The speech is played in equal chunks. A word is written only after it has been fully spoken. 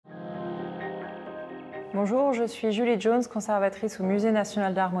Bonjour, je suis Julie Jones, conservatrice au Musée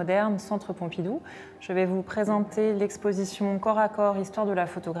national d'art moderne, Centre Pompidou. Je vais vous présenter l'exposition Corps à corps, Histoire de la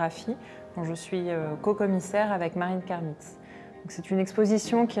photographie, dont je suis co-commissaire avec Marin Karmitz. C'est une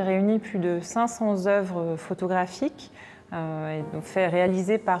exposition qui réunit plus de 500 œuvres photographiques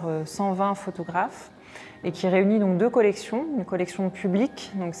réalisées par 120 photographes et qui réunit donc deux collections, une collection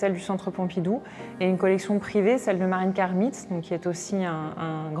publique, donc celle du Centre Pompidou, et une collection privée, celle de Marin Karmitz, donc qui est aussi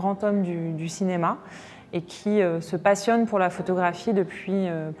un grand homme du cinéma et qui se passionne pour la photographie depuis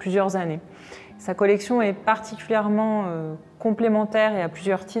plusieurs années. Sa collection est particulièrement complémentaire et à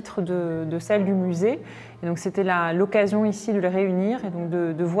plusieurs titres de celle du musée. Et donc c'était l'occasion ici de les réunir et donc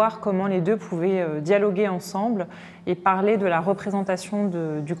de voir comment les deux pouvaient dialoguer ensemble et parler de la représentation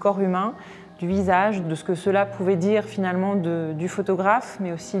du corps humain, du visage, de ce que cela pouvait dire finalement du photographe,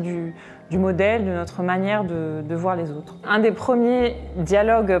 mais aussi du modèle, de notre manière de voir les autres. Un des premiers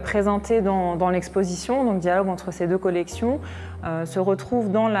dialogues présentés dans l'exposition, donc dialogue entre ces deux collections, se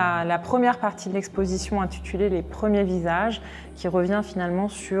retrouve dans la première partie de l'exposition intitulée « Les premiers visages », qui revient finalement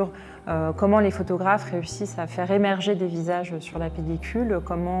sur comment les photographes réussissent à faire émerger des visages sur la pellicule,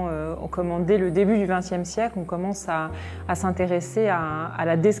 comment dès le début du XXe siècle, on commence à s'intéresser à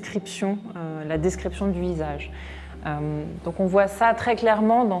la description du visage. Donc on voit ça très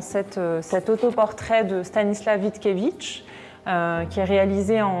clairement dans cet autoportrait de Stanisław Witkiewicz, qui est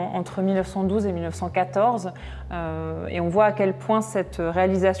réalisé entre 1912 et 1914. Et on voit à quel point cette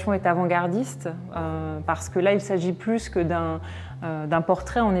réalisation est avant-gardiste, parce que là, il s'agit plus que d'un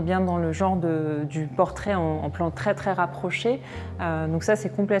portrait, on est bien dans le genre du portrait en plan très très rapproché. Donc ça, c'est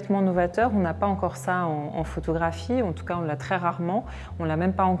complètement novateur. On n'a pas encore ça en photographie, en tout cas on l'a très rarement. On l'a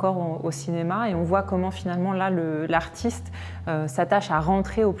même pas encore au cinéma, et on voit comment finalement là l'artiste s'attache à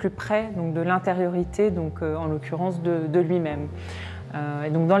rentrer au plus près donc, de l'intériorité, donc en l'occurrence de lui-même. Et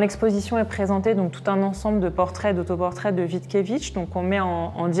donc dans l'exposition est présenté donc tout un ensemble de portraits, d'autoportraits de Witkiewicz. Donc on met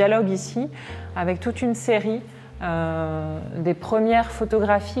en dialogue ici avec toute une série des premières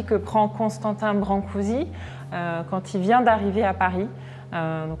photographies que prend Constantin Brancusi quand il vient d'arriver à Paris.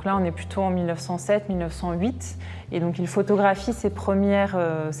 Donc là, on est plutôt en 1907-1908, et donc il photographie ses premières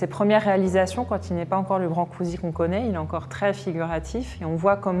réalisations quand il n'est pas encore le Brancusi qu'on connaît, il est encore très figuratif, et on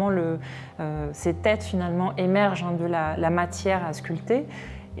voit comment ses têtes finalement émergent de la matière à sculpter.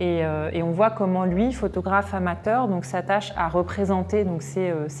 Et on voit comment lui, photographe amateur, s'attache à représenter donc,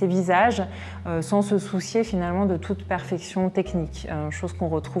 ces visages sans se soucier finalement de toute perfection technique, chose qu'on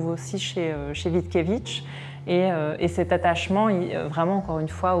retrouve aussi chez Witkiewicz. Et cet attachement, vraiment encore une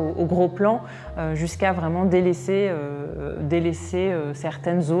fois au gros plan, jusqu'à vraiment délaisser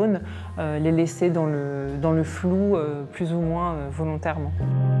certaines zones, les laisser dans le flou plus ou moins volontairement.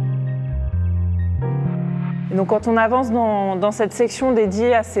 Et donc quand on avance dans cette section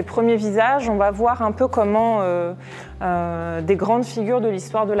dédiée à ces premiers visages, on va voir un peu comment des grandes figures de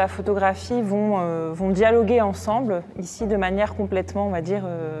l'histoire de la photographie vont dialoguer ensemble, ici de manière complètement, on va dire,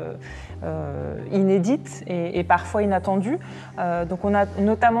 inédite et parfois inattendue. Donc on a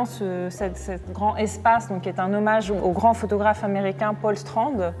notamment ce grand espace donc, qui est un hommage au grand photographe américain Paul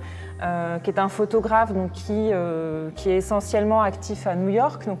Strand, qui est un photographe donc, qui est essentiellement actif à New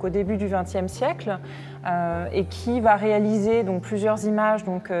York, donc au début du XXe siècle, et qui va réaliser donc, plusieurs images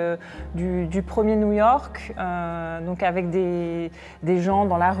donc, du premier New York, donc, avec des gens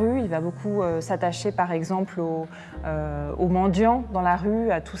dans la rue. Il va beaucoup s'attacher par exemple aux mendiants dans la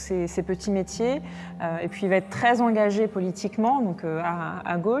rue, à tous ces petits métiers, et puis il va être très engagé politiquement donc,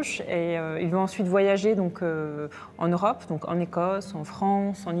 à gauche, et il va ensuite voyager donc, en Europe, donc en Écosse, en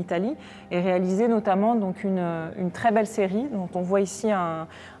France, en Italie, et réaliser notamment donc, une très belle série dont on voit ici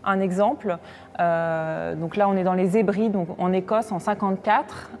un exemple. Donc là, on est dans les Hébrides, donc en Écosse, en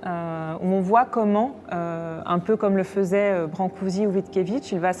 1954, où on voit comment, un peu comme le faisait Brancusi ou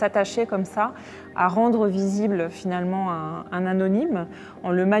Witkiewicz, il va s'attacher comme ça à rendre visible finalement un anonyme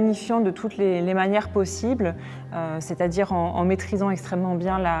en le magnifiant de toutes les manières possibles, c'est-à-dire en maîtrisant extrêmement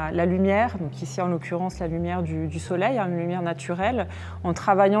bien la lumière, donc ici en l'occurrence la lumière du soleil, une lumière naturelle, en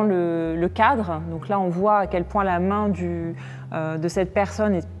travaillant le cadre. Donc là, on voit à quel point la main de cette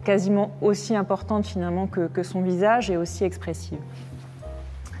personne est quasiment aussi importante finalement que son visage et aussi expressive.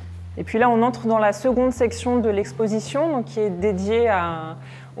 Et puis là, on entre dans la seconde section de l'exposition, qui est dédiée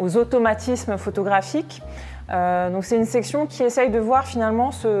aux automatismes photographiques. Donc c'est une section qui essaye de voir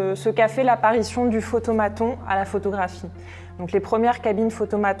finalement ce qu'a fait l'apparition du photomaton à la photographie. Donc les premières cabines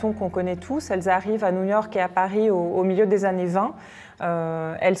photomatons qu'on connaît tous, elles arrivent à New York et à Paris au milieu des années 20.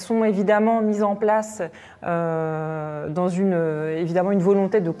 Elles sont évidemment mises en place dans évidemment une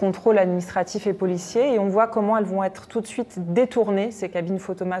volonté de contrôle administratif et policier, et on voit comment elles vont être tout de suite détournées, ces cabines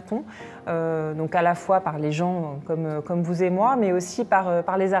photomatons, donc à la fois par les gens comme vous et moi, mais aussi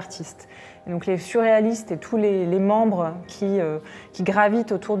par les artistes. Et donc les surréalistes et tous les membres qui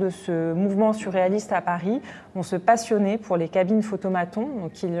gravitent autour de ce mouvement surréaliste à Paris vont se passionner pour les cabines photomatons,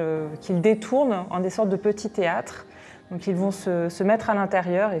 donc qu'ils détournent en des sortes de petits théâtres. Donc ils vont se mettre à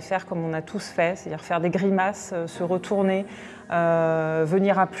l'intérieur et faire comme on a tous fait, c'est-à-dire faire des grimaces, se retourner,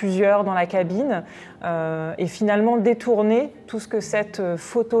 venir à plusieurs dans la cabine et finalement détourner tout ce que cette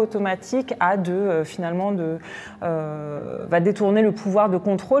photo automatique a va détourner le pouvoir de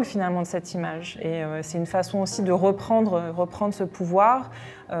contrôle finalement de cette image. Et c'est une façon aussi de reprendre ce pouvoir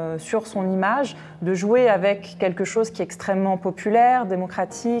sur son image, de jouer avec quelque chose qui est extrêmement populaire,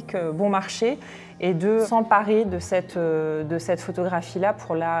 démocratique, bon marché, et de s'emparer de cette photographie-là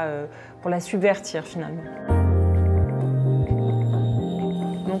pour la subvertir finalement.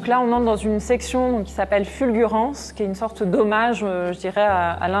 Donc là, on entre dans une section qui s'appelle Fulgurance, qui est une sorte d'hommage, je dirais,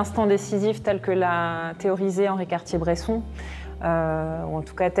 à l'instant décisif tel que l'a théorisé Henri Cartier-Bresson, ou en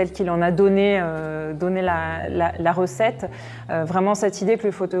tout cas tel qu'il en a donné la recette. Vraiment cette idée que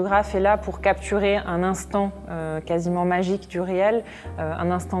le photographe est là pour capturer un instant quasiment magique du réel, un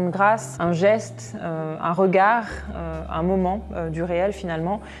instant de grâce, un geste, un regard, un moment du réel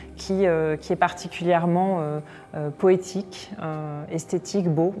finalement qui est particulièrement poétique, esthétique,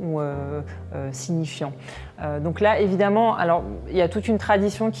 beau ou signifiant. Donc là, évidemment, alors il y a toute une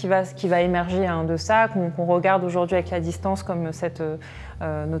tradition qui va émerger de ça, qu'on regarde aujourd'hui avec la distance, comme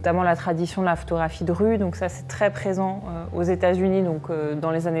notamment la tradition de la photographie de rue. Donc ça, c'est très présent aux États-Unis, donc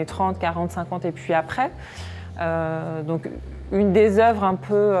dans les années 30, 40, 50 et puis après. Donc une des œuvres un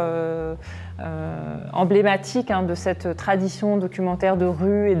peu emblématiques de cette tradition documentaire de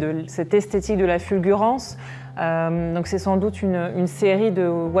rue et de cette esthétique de la fulgurance. Donc c'est sans doute une série de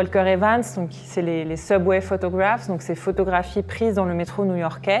Walker Evans, donc c'est les subway photographs, donc ces photographies prises dans le métro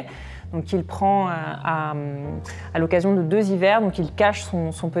new-yorkais. Donc il prend à l'occasion de 2 hivers, donc il cache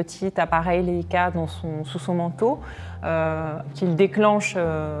son petit appareil Leica sous son manteau, qu'il déclenche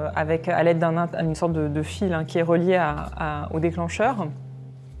à l'aide d'une sorte de fil qui est relié au déclencheur.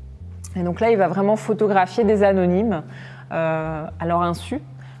 Et donc là, il va vraiment photographier des anonymes à leur insu,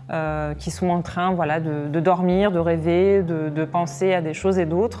 qui sont en train de dormir, de rêver, de penser à des choses et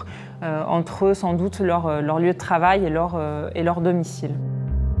d'autres, entre eux sans doute leur lieu de travail et leur domicile.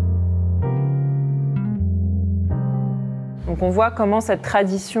 Donc on voit comment cette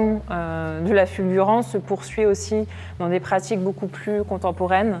tradition de la fulgurance se poursuit aussi dans des pratiques beaucoup plus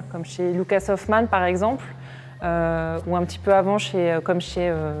contemporaines, comme chez Lucas Hoffman par exemple, ou un petit peu avant comme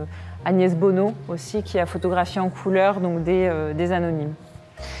chez Agnès Bonneau aussi, qui a photographié en couleur donc des anonymes.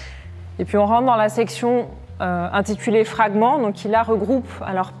 Et puis on rentre dans la section intitulée Fragments, donc qui là regroupe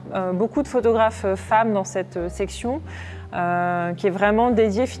beaucoup de photographes femmes dans cette section, qui est vraiment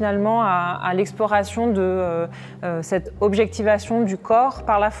dédiée finalement à l'exploration de cette objectivation du corps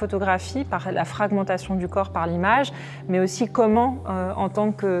par la photographie, par la fragmentation du corps par l'image, mais aussi comment, en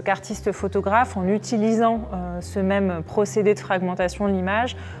tant qu'artiste photographe, en utilisant ce même procédé de fragmentation de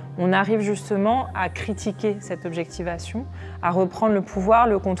l'image, on arrive justement à critiquer cette objectivation, à reprendre le pouvoir,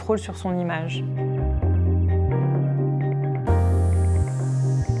 le contrôle sur son image.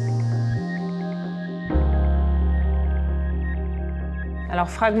 Alors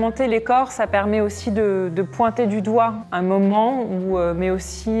fragmenter les corps, ça permet aussi de pointer du doigt un moment, mais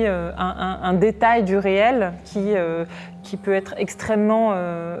aussi un détail du réel qui peut être extrêmement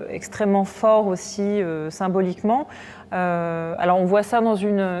fort aussi symboliquement. Alors on voit ça dans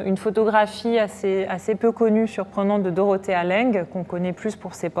une photographie assez peu connue, surprenante de Dorothea Lange, qu'on connaît plus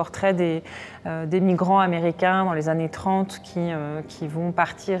pour ses portraits des migrants américains dans les années 30 qui vont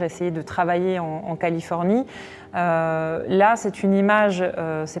partir essayer de travailler en Californie. Là, c'est une image,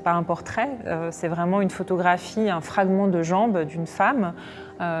 c'est pas un portrait, c'est vraiment une photographie, un fragment de jambe d'une femme.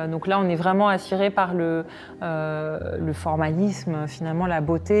 Donc là, on est vraiment attiré par le formalisme, finalement, la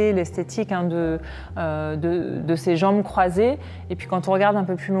beauté, l'esthétique de ces jambes croisées. Et puis quand on regarde un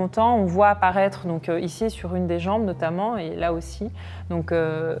peu plus longtemps, on voit apparaître, donc ici sur une des jambes notamment, et là aussi, donc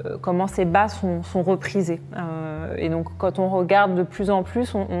comment ces bas sont reprisés. Et donc quand on regarde de plus en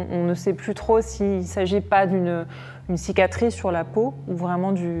plus, on ne sait plus trop s'il ne s'agit pas d'une cicatrice sur la peau ou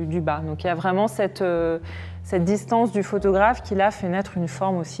vraiment du bas. Donc il y a vraiment cette distance du photographe qui là fait naître une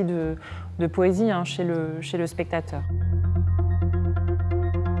forme aussi de poésie chez le spectateur.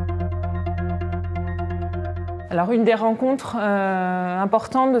 Alors une des rencontres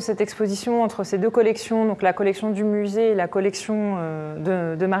importantes de cette exposition entre ces deux collections, donc la collection du musée et la collection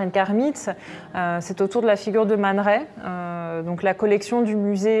de Marin Karmitz, c'est autour de la figure de Man Ray. Donc la collection du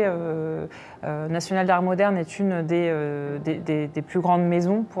musée national d'art moderne est une des plus grandes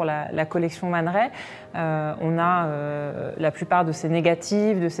maisons pour la collection Man Ray. On a la plupart de ses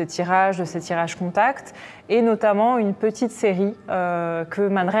négatifs, de ses tirages contact, et notamment une petite série que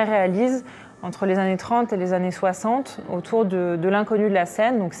Man Ray réalise entre les années 30 et les années 60, autour de l'inconnu de la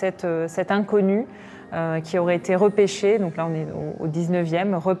scène, donc cet inconnu qui aurait été repêché, donc là on est au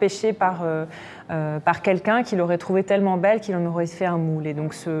 19e, repêché par quelqu'un qui l'aurait trouvé tellement belle qu'il en aurait fait un moule. Et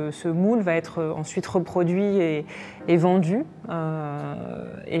donc ce moule va être ensuite reproduit et vendu,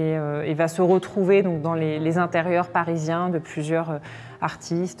 et va se retrouver donc dans les intérieurs parisiens de plusieurs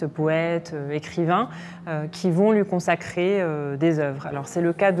artistes, poètes, écrivains, qui vont lui consacrer des œuvres. Alors c'est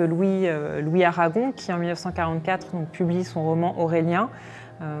le cas de Louis Aragon, qui en 1944 donc, publie son roman Aurélien,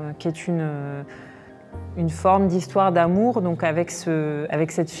 qui est une forme d'histoire d'amour, donc avec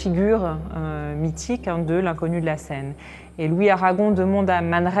cette figure mythique de l'inconnu de la scène. Et Louis Aragon demande à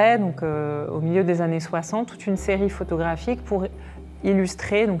Man Ray, donc au milieu des années 60, toute une série photographique pour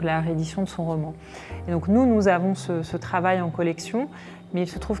illustrer donc, la réédition de son roman. Et donc nous avons ce travail en collection, mais il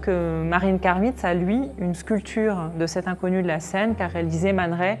se trouve que Marin Karmitz a, lui, une sculpture de cet inconnu de la scène qu'a réalisé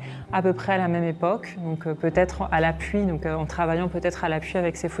Man Ray à peu près à la même époque, donc peut-être à l'appui, donc en travaillant peut-être à l'appui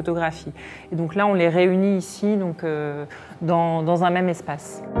avec ses photographies. Et donc là, on les réunit ici, donc dans un même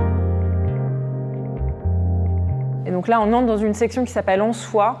espace. Et donc là, on entre dans une section qui s'appelle En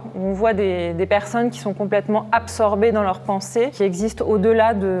soi, où on voit des personnes qui sont complètement absorbées dans leurs pensées, qui existent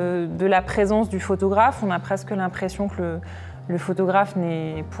au-delà de la présence du photographe. On a presque l'impression que le photographe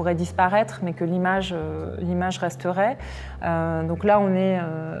pourrait disparaître, mais que l'image resterait. Donc là, on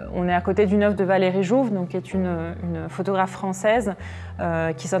est à côté d'une œuvre de Valérie Jouve, donc, qui est une photographe française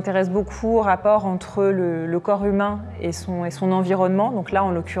qui s'intéresse beaucoup au rapport entre le corps humain et son environnement. Donc là, en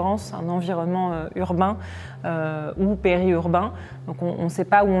l'occurrence, un environnement urbain ou périurbain. Donc on ne sait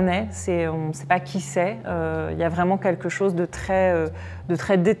pas où on est, on ne sait pas qui c'est. Il y a vraiment quelque chose de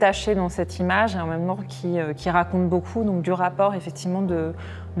très détaché dans cette image, et en même temps qui raconte beaucoup donc, du rapport effectivement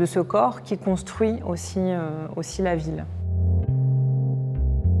de ce corps qui construit aussi la ville.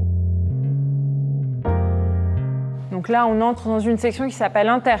 Donc là, on entre dans une section qui s'appelle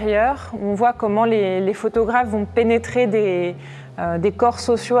Intérieur, où on voit comment les photographes vont pénétrer des corps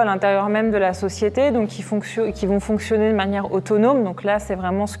sociaux à l'intérieur même de la société, donc qui vont fonctionner de manière autonome. Donc là, c'est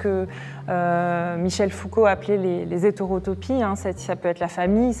vraiment ce que Michel Foucault appelait les hétérotopies. Hein. Ça peut être la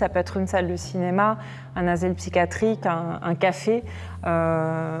famille, ça peut être une salle de cinéma, un asile psychiatrique, un café,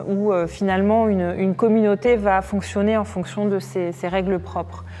 où finalement une communauté va fonctionner en fonction de ses règles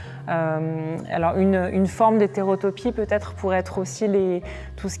propres. Alors une forme d'hétérotopie peut-être pourrait être aussi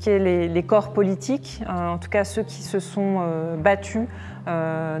tout ce qui est les corps politiques, en tout cas ceux qui se sont battus,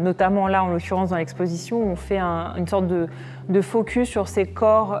 notamment là en l'occurrence dans l'exposition, on fait une sorte de focus sur ces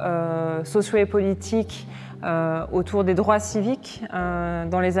corps sociaux et politiques autour des droits civiques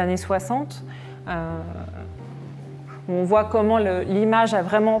dans les années 60. On voit comment l'image a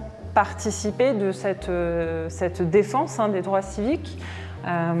vraiment participé de cette défense des droits civiques.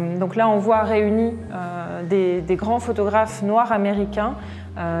 Donc là, on voit réunis des grands photographes noirs américains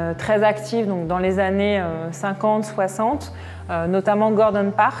très actifs donc dans les années 50-60, notamment Gordon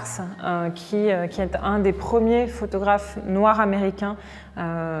Parks, qui est un des premiers photographes noirs américains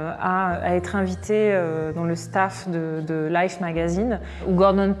à être invité dans le staff de Life magazine, où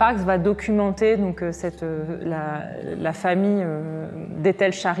Gordon Parks va documenter donc, la famille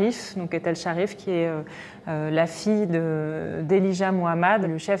d'Ethel Sharif, donc Ethel Sharif qui est la fille d'Elijah Muhammad,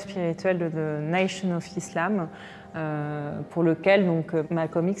 le chef spirituel de The Nation of Islam, pour lequel donc,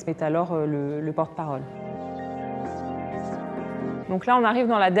 Malcolm X est alors le porte-parole. Donc là, on arrive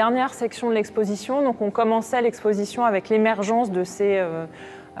dans la dernière section de l'exposition. Donc on commençait l'exposition avec l'émergence de ces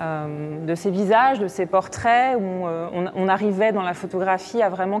visages, de ces portraits, où on arrivait dans la photographie à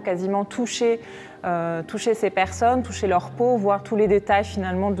vraiment quasiment toucher ces personnes, toucher leur peau, voir tous les détails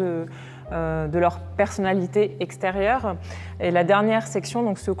finalement de leur personnalité extérieure. Et la dernière section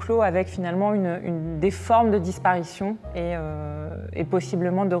donc, se clôt avec finalement des formes de disparition et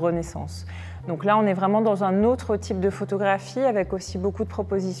possiblement de renaissance. Donc là, on est vraiment dans un autre type de photographie, avec aussi beaucoup de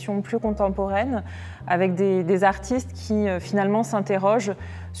propositions plus contemporaines, avec des artistes qui finalement s'interrogent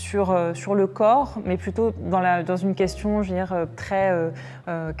sur le corps, mais plutôt dans une question, je veux dire,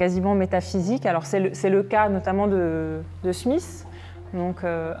 quasiment métaphysique. Alors c'est le cas notamment de Smith, donc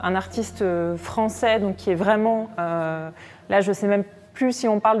un artiste français donc, qui est vraiment, là je ne sais même plus si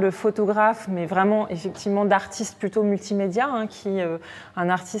on parle de photographe, mais vraiment effectivement d'artiste plutôt multimédia, un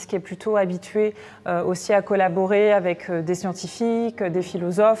artiste qui est plutôt habitué aussi à collaborer avec des scientifiques, des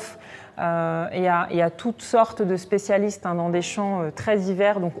philosophes, et à toutes sortes de spécialistes dans des champs très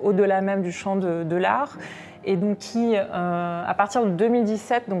divers, donc au-delà même du champ de l'art, et donc qui, à partir de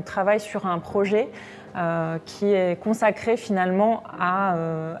 2017, donc, travaille sur un projet qui est consacré finalement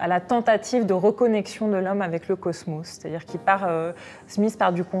à la tentative de reconnexion de l'homme avec le cosmos. C'est-à-dire qu'il Smith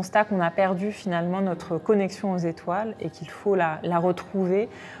part du constat qu'on a perdu finalement notre connexion aux étoiles et qu'il faut la retrouver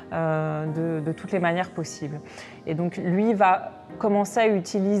de toutes les manières possibles. Et donc lui va commencer à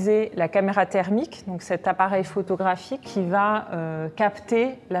utiliser la caméra thermique, donc cet appareil photographique qui va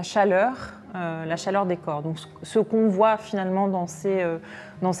capter la chaleur des corps. Donc ce qu'on voit finalement dans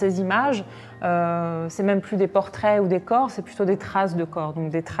ces images, c'est même plus des portraits ou des corps, c'est plutôt des traces de corps, donc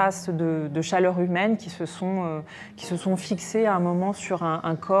des traces de chaleur humaine qui se sont fixées à un moment sur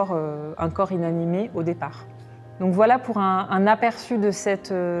un corps inanimé au départ. Donc voilà pour un aperçu de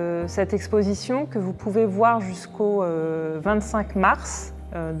cette exposition que vous pouvez voir jusqu'au 25 mars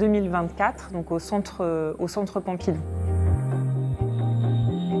 2024, donc au centre Pompidou.